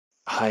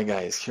Hi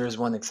guys, here's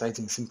one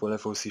exciting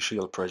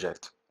SimpleFOCShield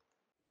project.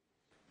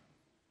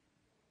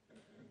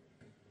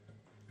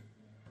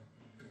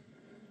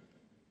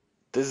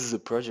 This is a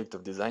project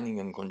of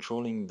designing and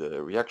controlling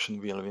the reaction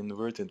wheel of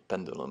inverted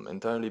pendulum,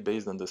 entirely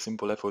based on the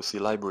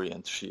SimpleFOClibrary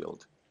and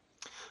shield.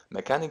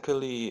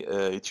 Mechanically,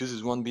 it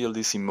uses one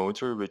BLDC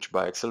motor, which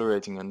by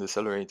accelerating and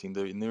decelerating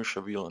the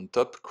inertia wheel on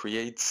top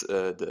creates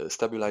the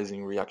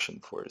stabilizing reaction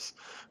force.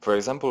 For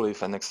example,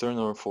 if an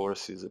external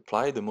force is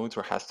applied, the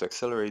motor has to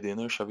accelerate the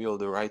inertia wheel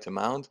the right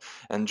amount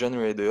and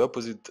generate the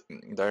opposite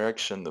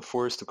direction the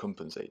force to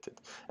compensate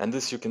it. And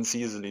this you can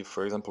see easily,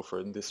 for example,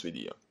 in this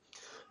video.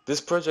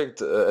 This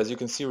project, as you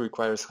can see,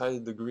 requires high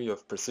degree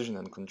of precision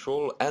and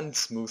control and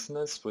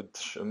smoothness,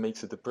 which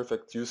makes it a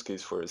perfect use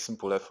case for a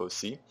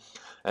SimpleFOC.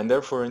 And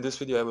therefore, in this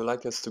video, I would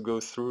like us to go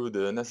through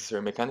the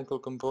necessary mechanical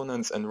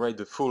components and write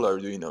the full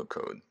Arduino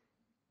code.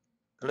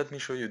 Let me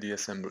show you the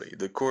assembly.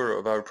 The core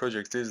of our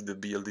project is the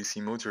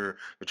BLDC motor,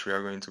 which we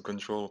are going to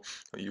control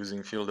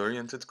using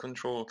field-oriented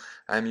control.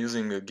 I'm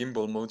using a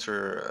gimbal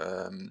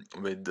motor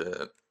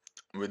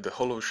with the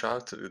hollow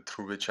shaft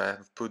through which I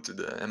have put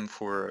the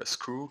M4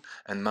 screw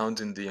and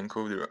mounted the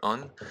encoder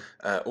on.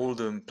 All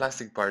the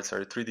plastic parts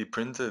are 3D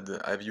printed.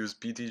 I've used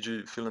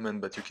PETG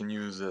filament, but you can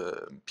use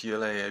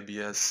PLA,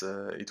 ABS,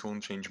 it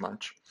won't change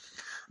much.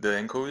 The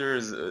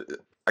encoders,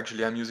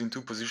 actually I'm using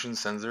two position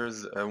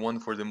sensors, one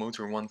for the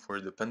motor, one for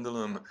the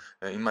pendulum.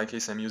 In my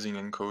case I'm using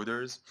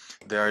encoders.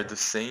 They are the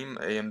same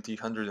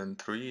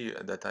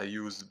AMT103 that I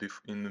used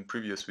in the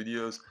previous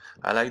videos.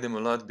 I like them a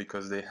lot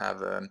because they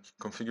have a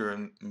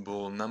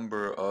configurable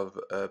number of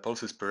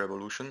pulses per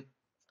revolution.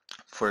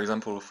 For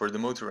example, for the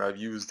motor I've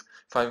used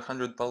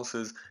 500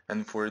 pulses,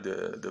 and for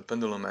the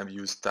pendulum I've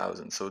used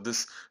 1000. So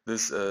this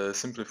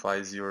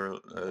simplifies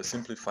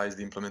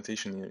the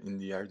implementation in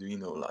the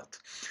Arduino a lot.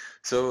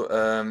 So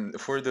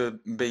for the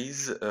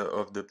base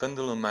of the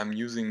pendulum, I'm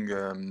using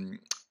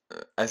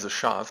as a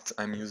shaft,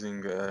 I'm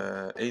using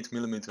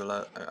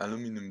 8mm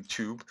aluminum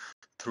tube,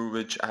 through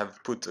which I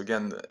have put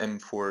again the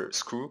M4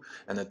 screw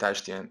and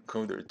attached the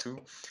encoder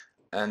to.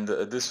 And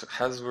this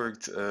has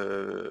worked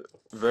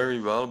very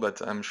well, but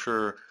I'm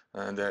sure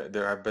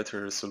there are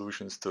better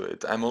solutions to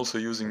it. I'm also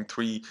using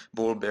 3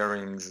 ball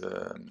bearings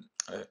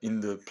in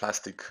the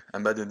plastic,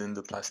 embedded in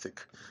the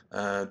plastic,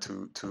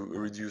 to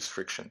reduce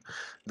friction.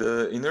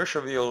 The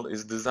inertia wheel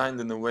is designed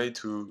in a way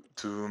to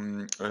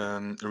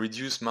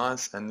reduce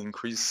mass and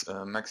increase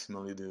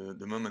maximally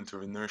the moment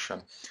of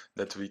inertia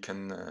that we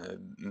can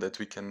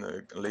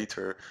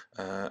later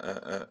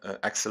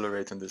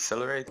accelerate and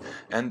decelerate.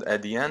 And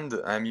at the end,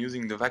 I'm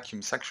using the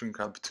vacuum suction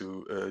cup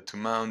to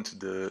mount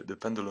the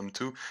pendulum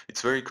to.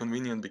 It's very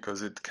convenient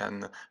because it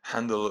can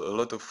handle a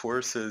lot of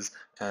forces,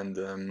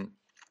 and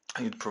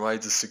it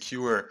provides a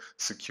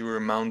secure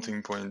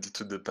mounting point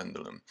to the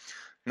pendulum.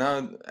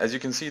 Now, as you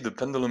can see, the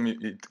pendulum,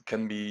 it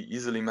can be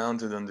easily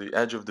mounted on the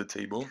edge of the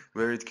table,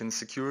 where it can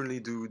securely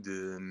do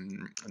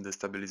the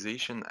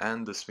stabilization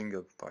and the swing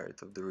up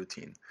part of the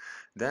routine.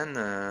 Then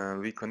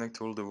we connect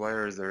all the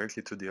wires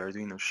directly to the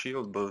Arduino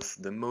shield, both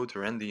the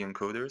motor and the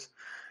encoders.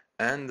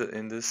 And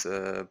in this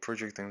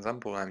project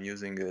example, I'm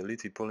using a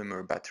lithium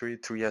polymer battery,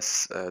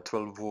 3S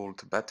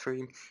 12-volt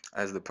battery,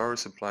 as the power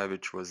supply,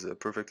 which was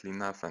perfectly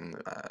enough and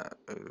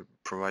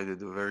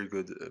provided a very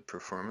good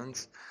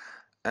performance.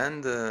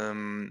 And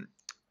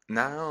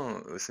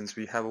now, since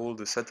we have all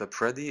the setup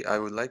ready, I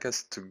would like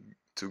us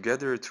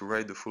together to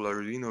write the full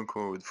Arduino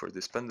code for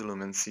this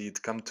pendulum and see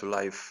it come to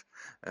life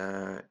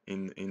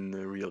in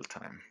real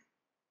time.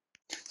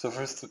 So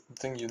first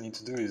thing you need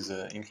to do is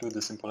include the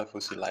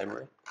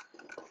SimpleFOClibrary.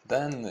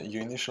 Then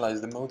you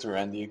initialize the motor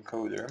and the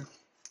encoder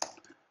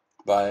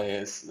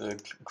by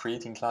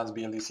creating class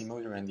BLDC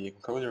motor and the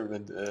encoder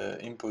with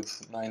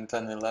inputs 9,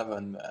 10,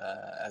 11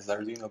 as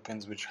Arduino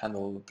pins which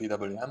handle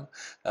PWM,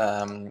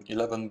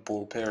 11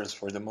 ball pairs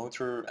for the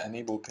motor,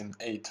 enable pin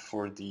 8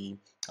 for the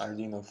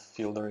Arduino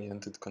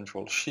field-oriented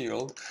control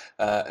shield.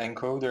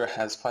 Encoder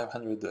has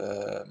 500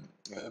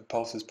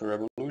 pulses per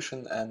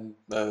revolution, and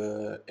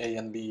A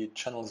and B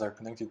channels are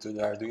connected to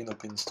the Arduino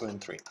pins 2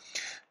 and 3.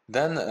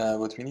 Then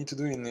what we need to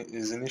do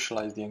is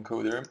initialize the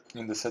encoder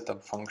in the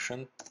setup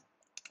function,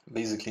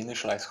 basically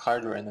initialize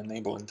hardware and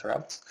enable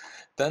interrupts.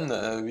 Then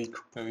we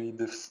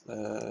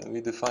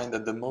define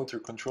that the motor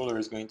controller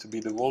is going to be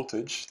the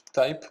voltage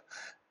type,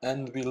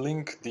 and we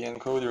link the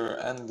encoder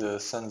and the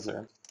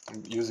sensor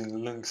using the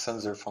link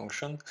sensor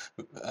function.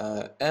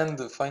 And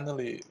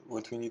finally,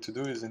 what we need to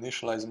do is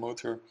initialize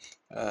motor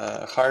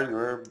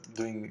hardware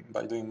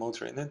by doing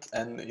motor init,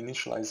 and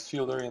initialize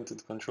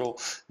field-oriented control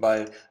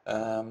by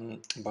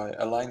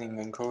aligning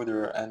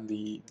encoder and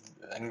the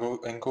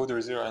encoder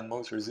 0 and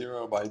motor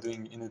 0 by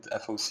doing init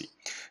FOC.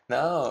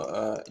 Now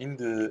in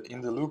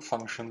the loop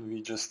function,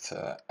 we just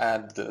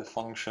add the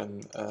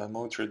function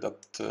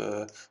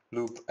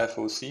motor.loop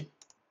FOC,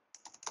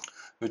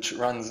 which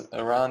runs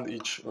around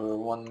each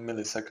 1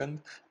 millisecond.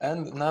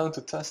 And now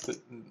to test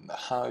it,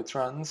 how it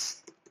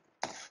runs,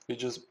 we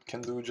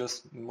can do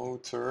just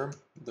motor.move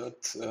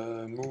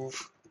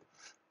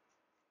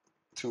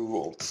 2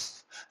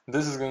 volts.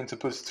 This is going to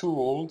put 2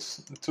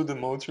 volts to the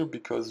motor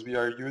because we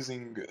are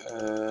using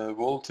a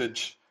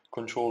voltage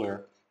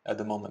controller at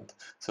the moment.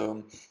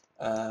 So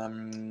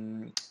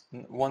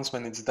once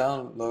when it's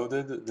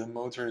downloaded, the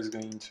motor is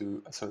going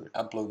to,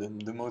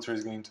 uploaded, the motor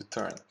is going to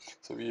turn.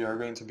 So we are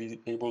going to be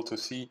able to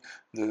see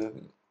the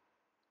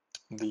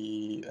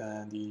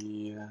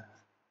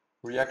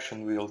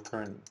reaction wheel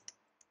turn.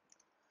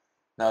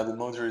 Now the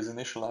motor is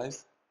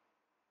initialized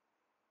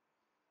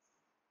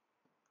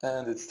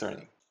and it's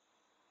turning.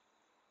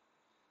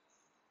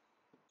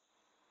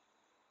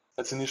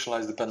 Let's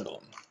initialize the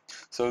pendulum.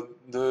 So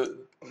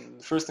the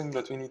first thing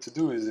that we need to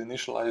do is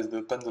initialize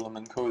the pendulum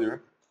encoder.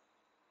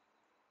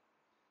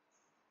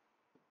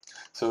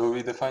 So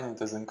we define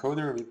it as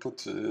encoder. We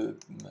put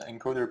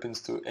encoder pins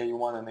to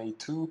A1 and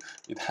A2.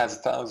 It has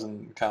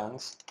 1,000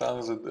 counts,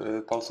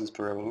 1,000 pulses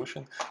per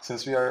revolution.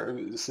 Since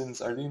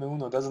Arduino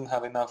Uno doesn't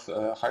have enough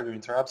hardware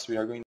interrupts, we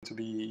are going to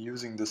be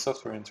using the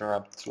software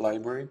interrupt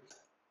library.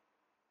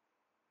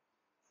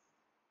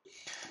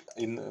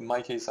 In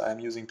my case,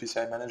 I'm using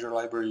PCI Manager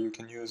library. You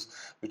can use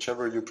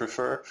whichever you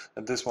prefer.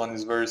 This one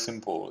is very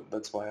simple.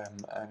 That's why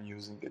I'm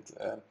using it.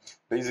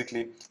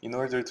 Basically, in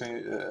order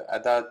to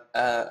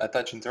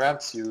attach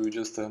interrupts, you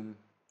just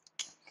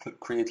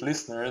create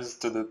listeners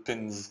to the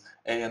pins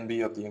A and B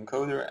of the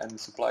encoder and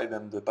supply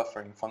them the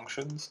buffering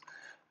functions.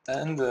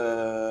 And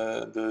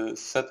the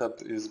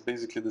setup is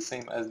basically the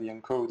same as the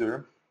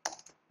encoder.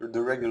 The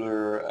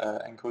regular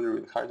encoder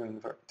with hardware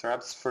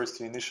interrupts. First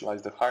you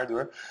initialize the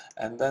hardware,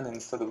 and then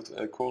instead of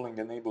calling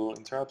enable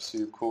interrupts,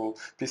 you call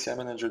PCI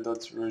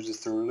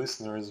Manager.register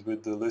listeners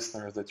with the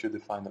listeners that you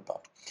defined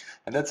above.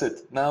 And that's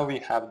it. Now we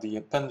have the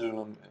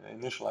pendulum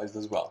initialized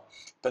as well,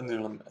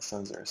 pendulum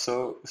sensor.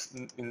 So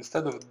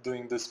instead of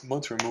doing this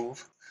motor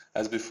move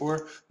as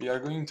before, we are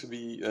going to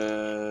be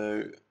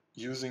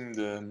using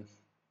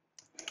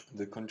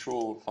the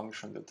control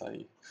function that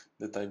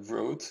I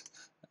wrote.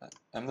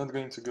 I'm not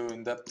going to go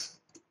in depth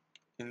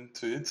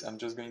into it, I'm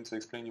just going to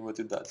explain you what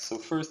it does. So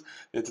first,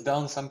 it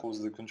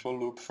downsamples the control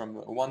loop from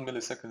 1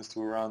 milliseconds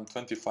to around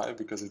 25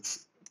 because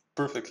it's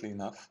perfectly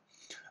enough.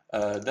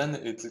 Then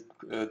it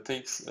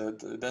reads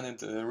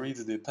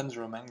the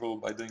pendulum angle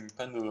by doing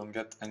pendulum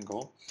get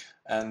angle,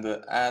 and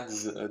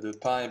adds the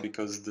pi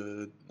because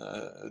the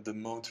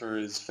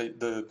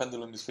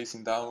pendulum is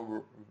facing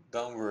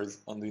downwards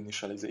on the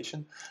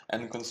initialization,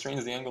 and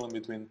constrains the angle in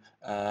between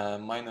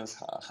minus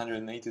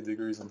 180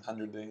 degrees and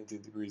 180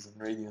 degrees in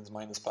radians,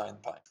 minus pi and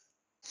pi.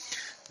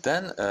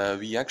 Then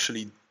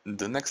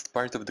the next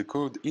part of the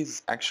code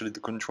is actually the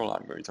control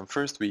algorithm.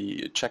 First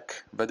we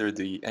check whether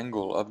the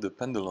angle of the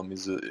pendulum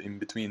is in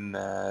between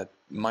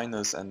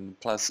minus and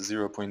plus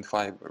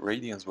 0.5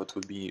 radians, what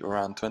would be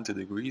around 20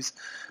 degrees.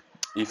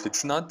 If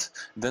it's not,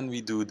 then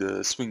we do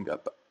the swing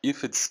up.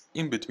 If it's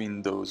in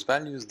between those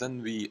values,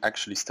 then we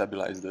actually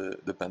stabilize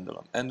the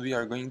pendulum. And we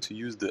are going to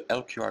use the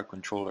LQR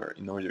controller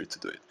in order to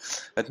do it.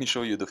 Let me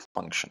show you the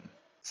function.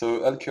 So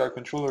LQR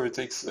controller, it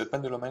takes a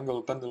pendulum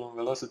angle, pendulum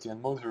velocity, and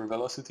motor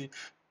velocity,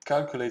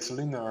 calculates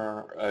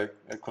linear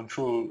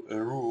control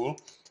rule,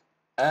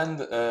 and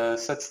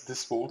sets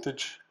this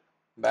voltage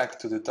back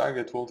to the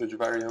target voltage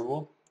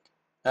variable,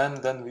 and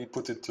then we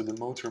put it to the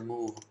motor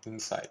move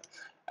inside.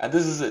 And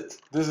this is it.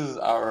 This is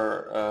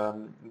our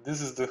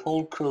this is the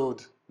whole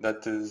code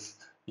that is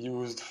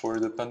used for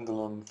the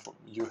pendulum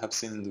you have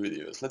seen in the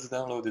videos. Let's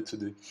download it to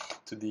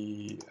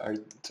the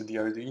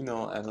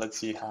Arduino and let's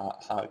see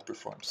how it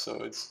performs.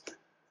 So it's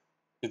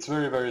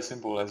very, very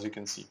simple, as you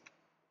can see.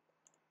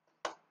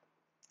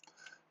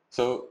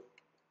 So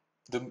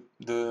the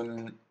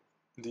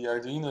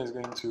Arduino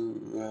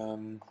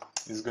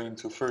is going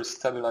to first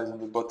stabilize on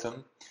the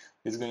bottom.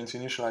 It's going to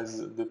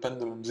initialize the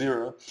pendulum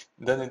 0,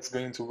 then it's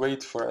going to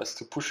wait for us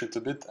to push it a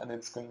bit, and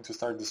it's going to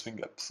start the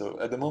swing up. So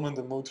at the moment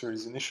the motor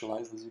is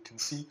initialized, as you can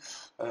see,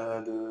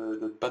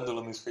 the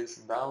pendulum is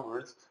facing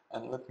downwards,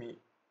 and let me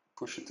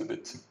push it a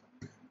bit.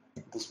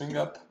 The swing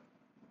up,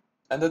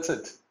 and that's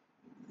it.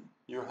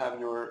 You have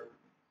your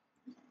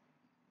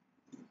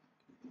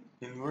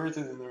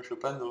inverted inertial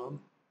pendulum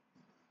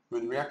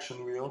with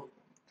reaction wheel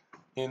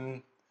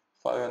in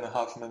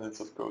 5.5 minutes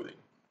of coding.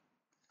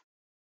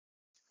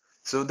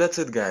 So that's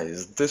it,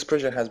 guys. This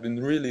project has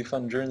been really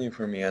fun journey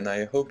for me, and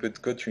I hope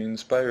it got you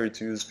inspired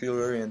to use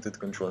field-oriented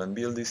control and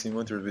BLDC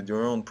motors with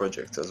your own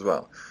projects as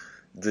well.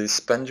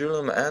 This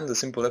Pendulum and the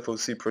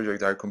SimpleFOC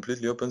project are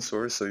completely open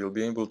source, so you'll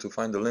be able to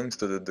find the links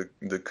to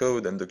the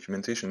code and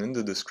documentation in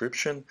the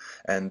description,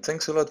 and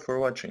thanks a lot for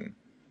watching.